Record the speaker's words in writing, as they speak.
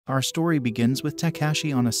Our story begins with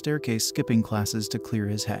Takashi on a staircase skipping classes to clear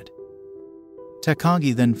his head.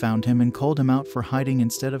 Takagi then found him and called him out for hiding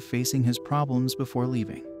instead of facing his problems before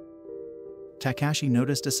leaving. Takashi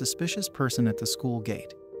noticed a suspicious person at the school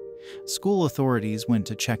gate. School authorities went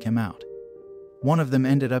to check him out. One of them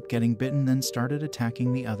ended up getting bitten, then started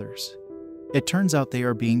attacking the others. It turns out they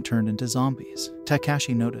are being turned into zombies.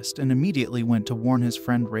 Takashi noticed and immediately went to warn his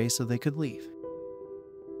friend Rei so they could leave.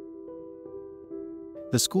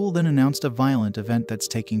 The school then announced a violent event that's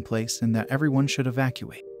taking place and that everyone should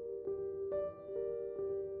evacuate.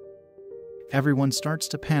 Everyone starts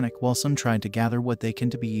to panic while some try to gather what they can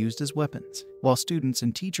to be used as weapons, while students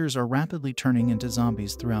and teachers are rapidly turning into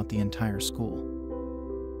zombies throughout the entire school.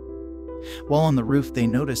 While on the roof, they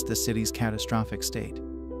noticed the city's catastrophic state.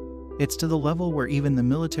 It's to the level where even the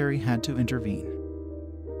military had to intervene.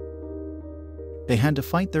 They had to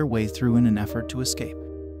fight their way through in an effort to escape.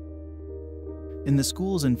 In the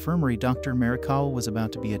school's infirmary, Dr. Marikawa was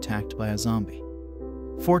about to be attacked by a zombie.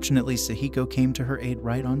 Fortunately, Sahiko came to her aid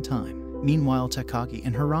right on time. Meanwhile, Takagi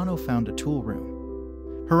and Hirano found a tool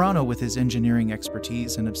room. Hirano, with his engineering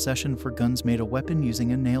expertise and obsession for guns, made a weapon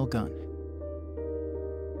using a nail gun.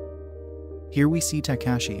 Here we see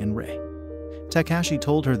Takashi and Rei. Takashi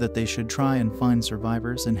told her that they should try and find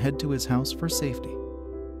survivors and head to his house for safety.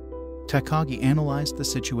 Takagi analyzed the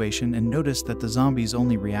situation and noticed that the zombies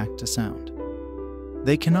only react to sound.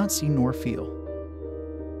 They cannot see nor feel.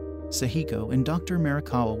 Sahiko and Dr.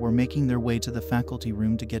 Marikawa were making their way to the faculty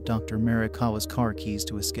room to get Dr. Marikawa's car keys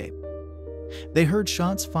to escape. They heard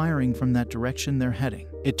shots firing from that direction they're heading.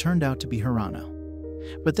 It turned out to be Hirano.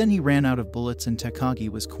 But then he ran out of bullets and Takagi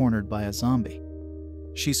was cornered by a zombie.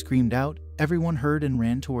 She screamed out, everyone heard and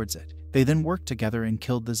ran towards it. They then worked together and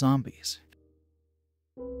killed the zombies.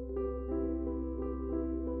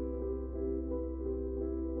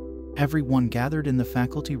 Everyone gathered in the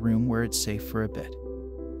faculty room where it's safe for a bit.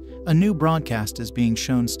 A new broadcast is being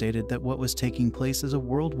shown stated that what was taking place is a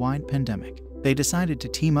worldwide pandemic. They decided to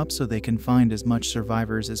team up so they can find as much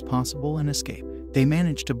survivors as possible and escape. They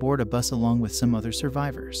managed to board a bus along with some other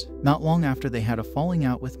survivors. Not long after, they had a falling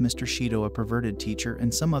out with Mr. Shido, a perverted teacher,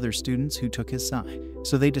 and some other students who took his side,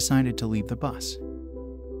 so they decided to leave the bus.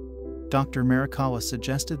 Dr. Marikawa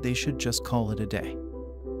suggested they should just call it a day.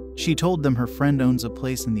 She told them her friend owns a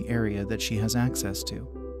place in the area that she has access to,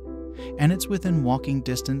 and it's within walking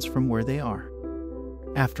distance from where they are.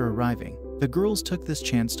 After arriving, the girls took this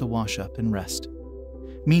chance to wash up and rest.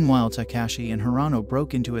 Meanwhile, Takashi and Hirano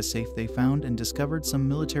broke into a safe they found and discovered some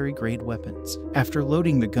military-grade weapons. After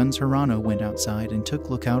loading the guns, Hirano went outside and took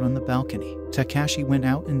lookout on the balcony. Takashi went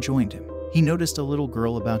out and joined him. He noticed a little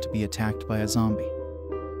girl about to be attacked by a zombie.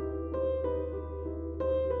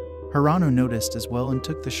 Hirano noticed as well and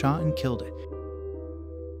took the shot and killed it.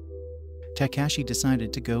 Takashi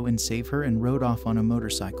decided to go and save her and rode off on a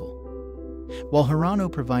motorcycle. While Hirano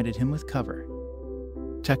provided him with cover,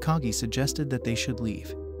 Takagi suggested that they should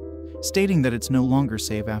leave, stating that it's no longer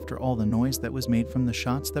safe after all the noise that was made from the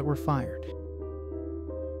shots that were fired.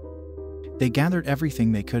 They gathered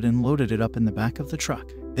everything they could and loaded it up in the back of the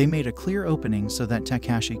truck. They made a clear opening so that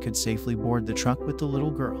Takashi could safely board the truck with the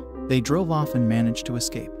little girl. They drove off and managed to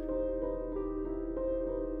escape.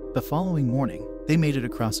 The following morning, they made it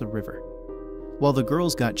across a river. While the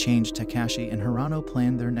girls got changed, Takashi and Hirano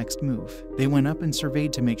planned their next move. They went up and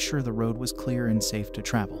surveyed to make sure the road was clear and safe to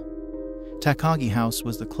travel. Takagi House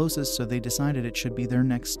was the closest, so they decided it should be their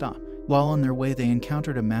next stop. While on their way, they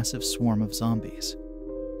encountered a massive swarm of zombies.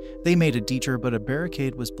 They made a detour, but a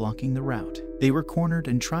barricade was blocking the route. They were cornered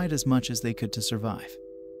and tried as much as they could to survive.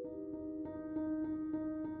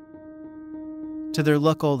 To their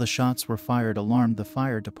luck, all the shots were fired alarmed the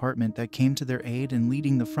fire department that came to their aid, and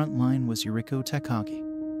leading the front line was Yuriko Takagi.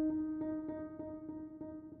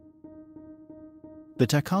 The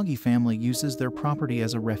Takagi family uses their property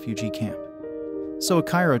as a refugee camp, so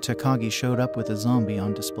Akira Takagi showed up with a zombie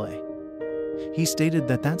on display. He stated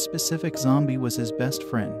that that specific zombie was his best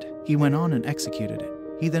friend. He went on and executed it.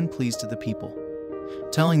 He then pleased the people,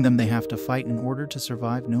 telling them they have to fight in order to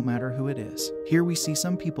survive no matter who it is. Here we see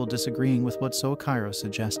some people disagreeing with what Soichiro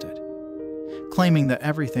suggested, claiming that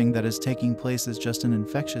everything that is taking place is just an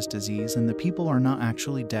infectious disease and the people are not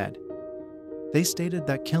actually dead. They stated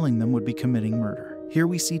that killing them would be committing murder. Here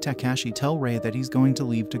we see Takashi tell Rei that he's going to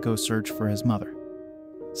leave to go search for his mother.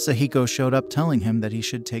 Sahiko showed up telling him that he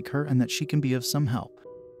should take her and that she can be of some help.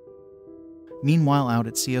 Meanwhile, out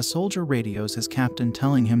at sea, a soldier radios his captain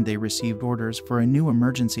telling him they received orders for a new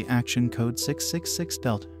emergency action code 666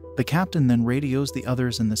 Delta. The captain then radios the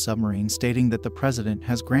others in the submarine, stating that the president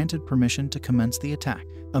has granted permission to commence the attack.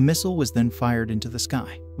 A missile was then fired into the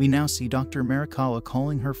sky. We now see Dr. Marikawa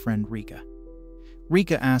calling her friend Rika.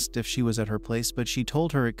 Rika asked if she was at her place, but she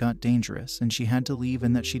told her it got dangerous and she had to leave,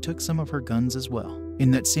 and that she took some of her guns as well.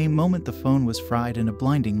 In that same moment, the phone was fried and a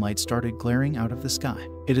blinding light started glaring out of the sky.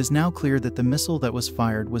 It is now clear that the missile that was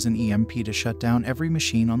fired was an EMP to shut down every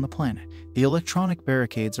machine on the planet. The electronic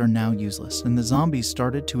barricades are now useless and the zombies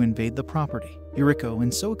started to invade the property. Iriko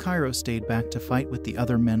and Sokairo stayed back to fight with the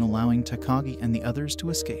other men, allowing Takagi and the others to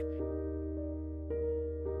escape.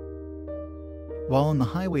 While on the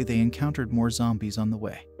highway, they encountered more zombies on the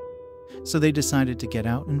way, so they decided to get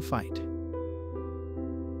out and fight.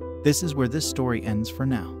 This is where this story ends for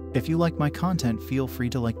now. If you like my content, feel free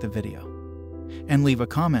to like the video and leave a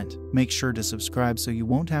comment. Make sure to subscribe so you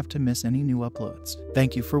won't have to miss any new uploads.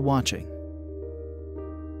 Thank you for watching.